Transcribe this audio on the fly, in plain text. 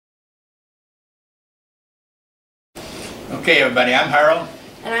Okay everybody, I'm Harold.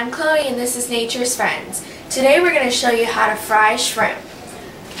 And I'm Chloe, and this is Nature's Friends. Today we're going to show you how to fry shrimp.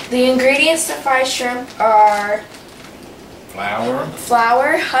 The ingredients to fry shrimp are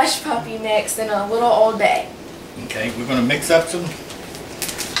flour, hush puppy mix, and a little Old Bay. Okay, we're going to mix up some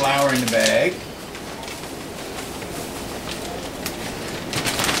flour in the bag.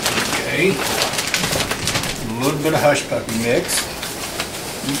 Okay, a little bit of hush puppy mix.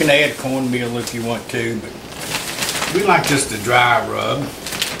 You can add cornmeal if you want to, but we like just a dry rub.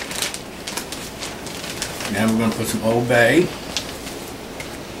 Now we're going to put some Old Bay.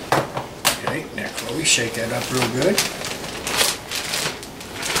 Okay, now Chloe, shake that up real good.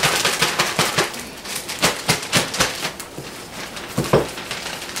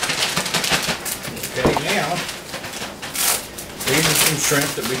 Okay, now these are some shrimp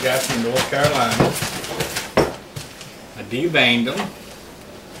that we got from North Carolina. I deveined them.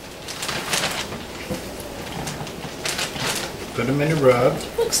 Put them in the rub.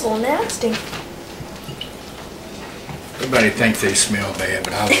 Looks a little nasty. Everybody thinks they smell bad,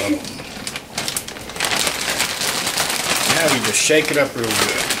 but I love them. Now we just shake it up real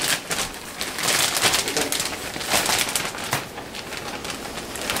good.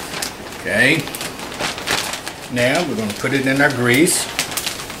 Okay. Now we're going to put it in our grease.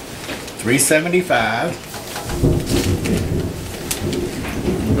 375.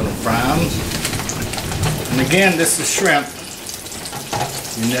 We're going to fry them. And again, this is shrimp.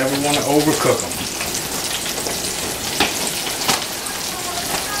 You never want to overcook them.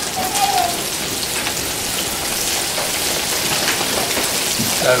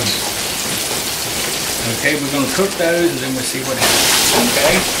 So, okay, we're going to cook those and then we'll see what happens.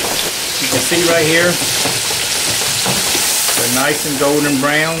 Okay, you can see right here, they're nice and golden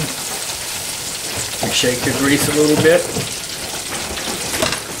brown. We shake the grease a little bit.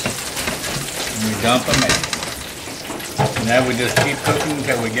 And we dump them in. Now we just keep cooking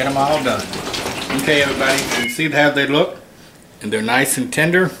until we get them all done. Okay everybody, you can see how they look. And they're nice and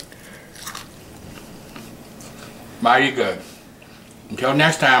tender. Mighty good. Until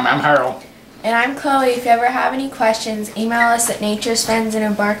next time, I'm Harold. And I'm Chloe. If you ever have any questions, email us at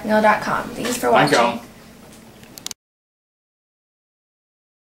naturesfriends@embarkmeal.com. Thanks for watching. Thank y'all.